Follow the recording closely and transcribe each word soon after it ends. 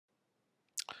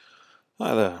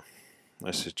Hi there,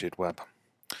 this is Webb.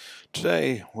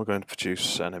 Today we're going to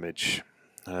produce an image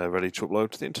ready to upload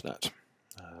to the internet.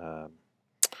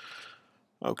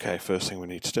 Okay, first thing we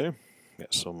need to do,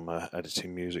 get some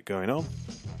editing music going on.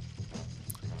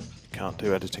 Can't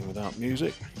do editing without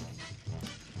music.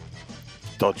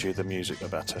 Dodgy the music the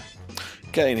better.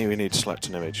 Okay, here we need to select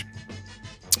an image.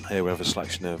 Here we have a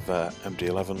selection of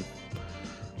MD-11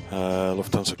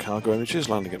 Lufthansa cargo images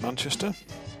landing at Manchester.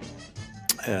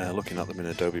 Looking at them in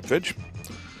Adobe Bridge.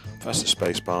 Press the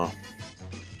spacebar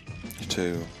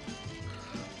to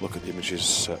look at the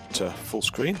images at full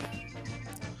screen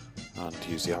and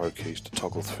use the arrow keys to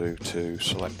toggle through to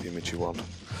select the image you want.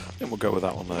 Then we'll go with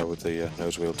that one there with the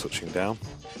nose wheel touching down.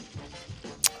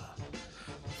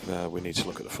 We need to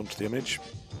look at the front of the image.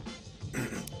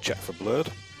 Check for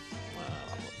blurred.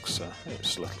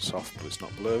 It's a little soft, but it's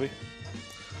not blurry.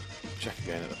 Check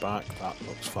again at the back, that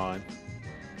looks fine.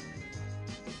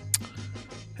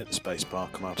 Hit the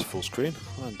spacebar, come out to full screen,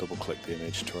 and double click the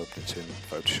image to open it in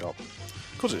Photoshop.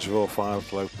 Because it's a raw file,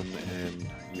 it'll open in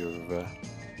your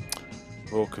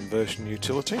raw conversion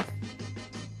utility.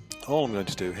 All I'm going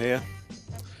to do here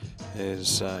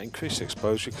is increase the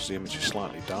exposure because the image is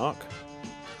slightly dark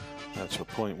to a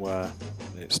point where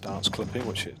it starts clipping,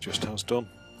 which it just has done.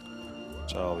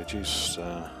 So I'll reduce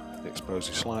the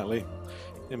exposure slightly.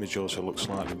 The image also looks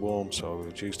slightly warm, so I'll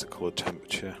reduce the colour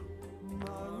temperature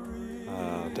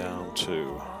down to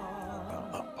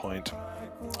about that point.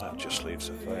 That just leaves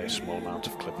a very small amount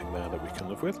of clipping there that we can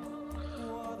live with.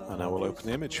 And now we'll open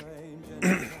the image.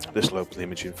 This will open the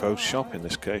image in Photoshop. In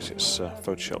this case it's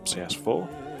Photoshop CS4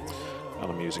 and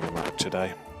I'm using a Mac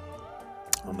today.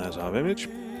 And there's our image.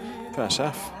 Press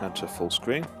F, enter full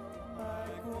screen.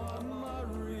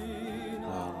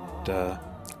 And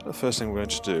the first thing we're going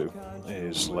to do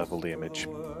is level the image.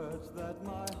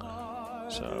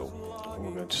 So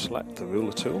we're going to select the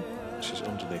ruler tool, which is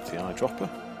underneath the eyedropper.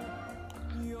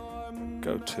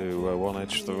 Go to one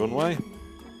edge of the runway,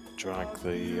 drag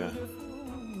the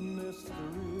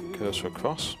cursor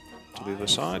across to the other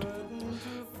side.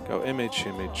 Go image,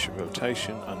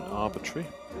 rotation and arbitrary.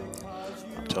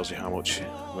 That tells you how much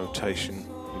rotation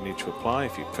you need to apply.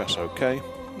 If you press OK,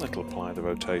 it'll apply the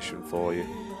rotation for you.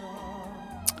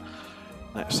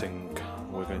 Next thing,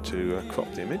 we're going to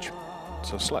crop the image.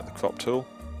 So select the crop tool.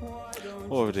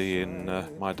 Already in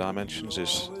my dimensions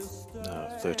is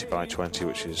 30 by 20,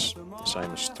 which is the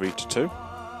same as 3:2.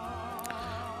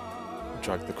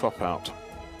 Drag the crop out,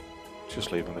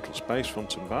 just leaving a little space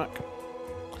front and back.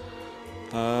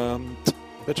 A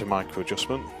bit of micro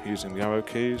adjustment using the arrow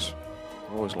keys.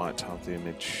 I always like to have the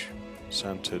image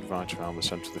centered right around the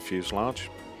center of the fuselage.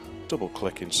 Double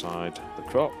click inside the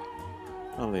crop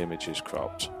and the image is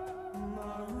cropped.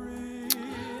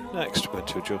 Next we're going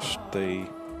to adjust the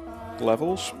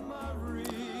levels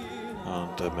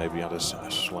and maybe add a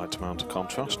slight amount of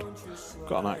contrast.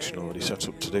 Got an action already set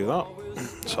up to do that,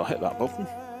 so I'll hit that button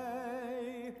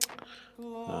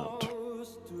and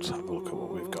let's have a look at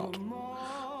what we've got.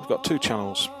 We've got two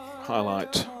channels,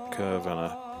 highlight curve and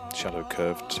a shadow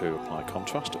curve to apply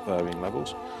contrast at varying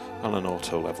levels, and an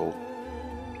auto level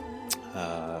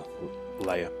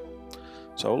layer.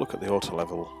 So I'll look at the auto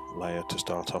level layer to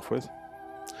start off with.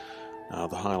 Now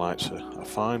the highlights are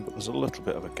fine, but there's a little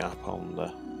bit of a gap on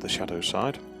the shadow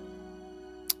side.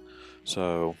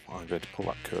 So I'm going to pull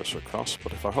that cursor across,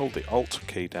 but if I hold the Alt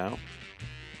key down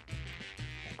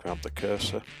and grab the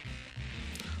cursor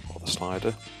or the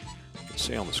slider, you can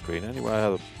see on the screen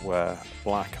anywhere where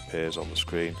black appears on the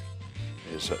screen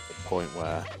is at the point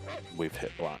where we've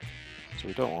hit black. So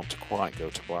we don't want to quite go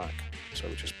to black, so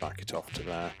we just back it off to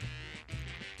there.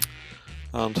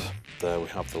 And there we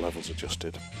have the levels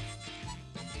adjusted.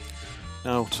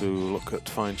 Now to look at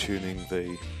fine-tuning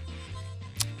the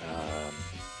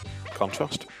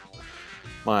contrast.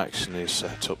 My action is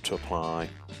set up to apply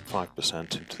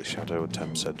 5% into the shadow and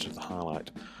 10% into the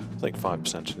highlight. I think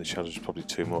 5% in the shadow is probably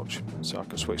too much, so I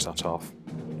can switch that off.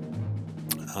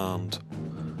 And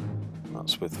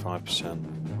that's with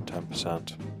 5%,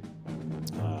 10%.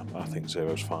 I think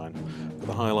 0 is fine. For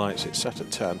the highlights it's set at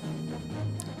 10.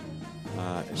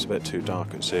 It's a bit too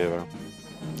dark at 0.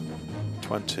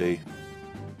 20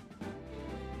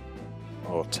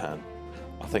 or 10.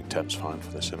 I think 10's fine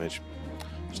for this image.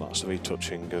 So that's the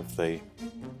retouching of the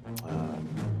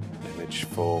image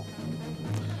for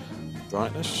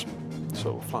brightness.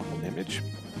 So we'll flatten the image.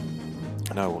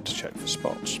 And now I want to check for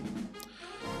spots.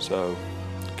 So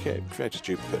create a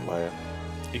duplicate layer,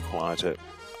 equalize it,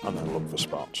 and then look for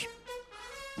spots.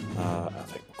 I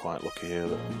think we're quite lucky here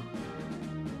that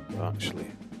there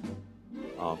actually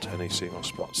aren't any single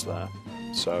spots there.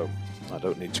 So I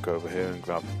don't need to go over here and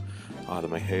grab either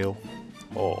my heel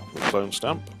or the clone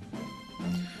stamp.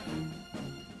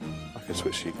 I can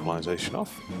switch the equalisation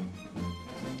off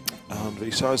and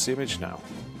resize the image now.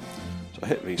 So I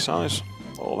hit resize,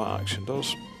 all that action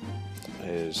does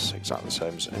is exactly the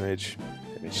same as image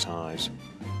size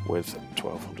with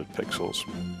 1200 pixels.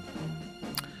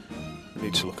 We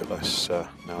need to look at this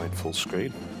now in full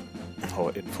screen,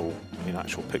 or in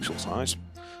actual pixel size,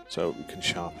 so we can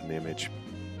sharpen the image.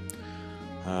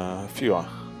 A few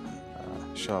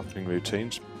sharpening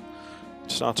routines.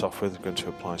 To start off with, we're going to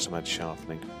apply some edge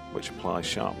sharpening, which applies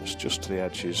sharpness just to the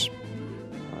edges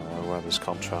where there's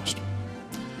contrast.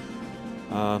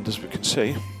 And as we can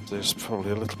see, there's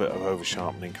probably a little bit of over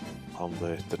sharpening on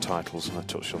the titles, and I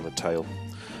touched on the tail.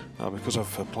 Because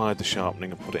I've applied the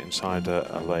sharpening and put it inside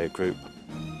a layer group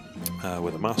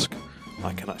with a mask,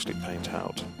 I can actually paint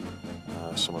out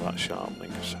some of that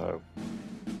sharpening. So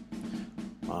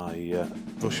my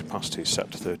brush opacity is set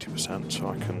to 30%, so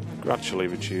I can gradually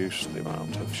reduce the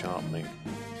amount of sharpening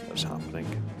that's happening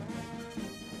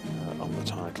on the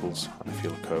titles. And if you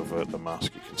look over at the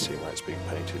mask, you can see where it's being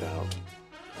painted out.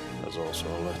 There's also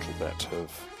a little bit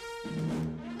of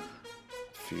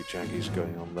a few jaggies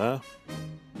going on there.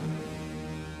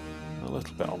 A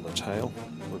little bit on the tail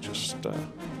we'll just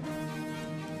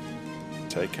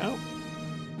take out.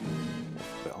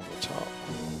 A bit on the top.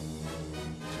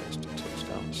 Just a touch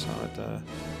down the side there.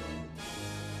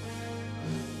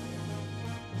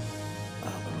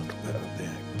 And a little bit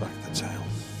at the back of the tail.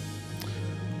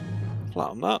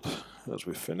 Flatten that as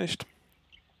we've finished.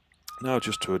 Now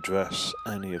just to address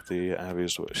any of the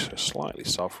areas which are slightly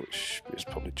soft, which is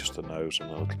probably just the nose and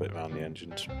a little bit around the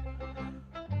engines.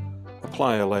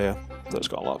 Apply a layer that's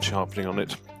got a lot of sharpening on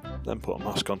it, then put a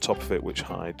mask on top of it which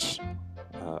hides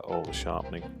all the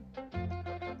sharpening.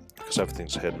 Because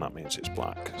everything's hidden, that means it's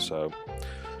black. So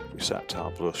we set our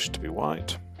brush to be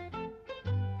white.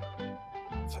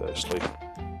 Firstly,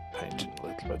 painting a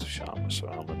little bit of sharpness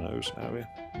around the nose area.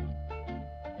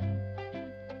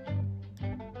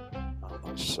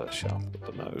 Sharpen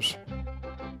up the nose.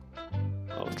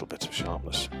 A little bit of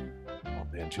sharpness on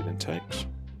the engine intakes.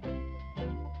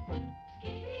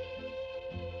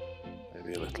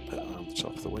 Maybe a little bit around the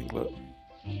top of the winglet.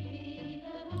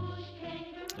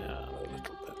 Yeah, a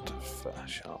little bit of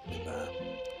sharpening there.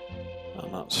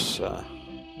 And that's the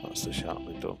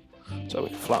sharpening done. So we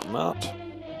can flatten that.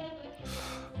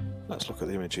 Let's look at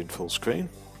the image in full screen,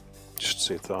 just to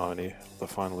see if there are any of the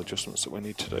final adjustments that we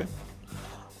need to do.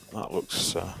 That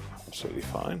looks absolutely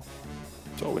fine.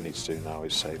 So all we need to do now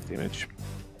is save the image.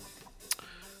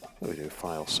 So we do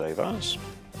File, Save As.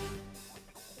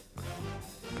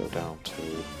 Go down to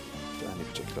any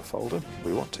particular folder.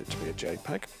 We want it to be a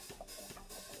JPEG.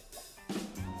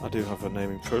 I do have a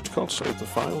naming protocol to save the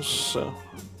files on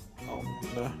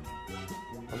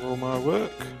all my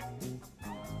work.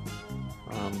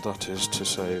 And that is to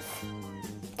save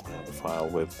the file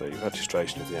with the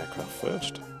registration of the aircraft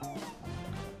first.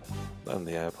 Then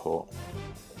the airport,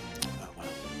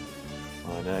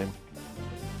 my name.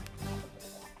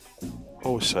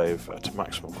 Always save at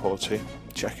maximum quality,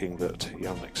 checking that you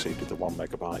haven't exceeded the 1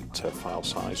 MB file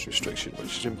size restriction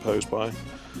which is imposed by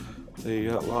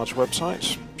the large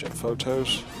websites,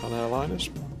 Jetphotos and Airliners.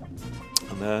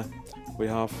 And there we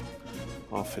have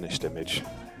our finished image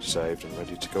saved and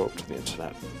ready to go up to the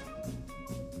internet.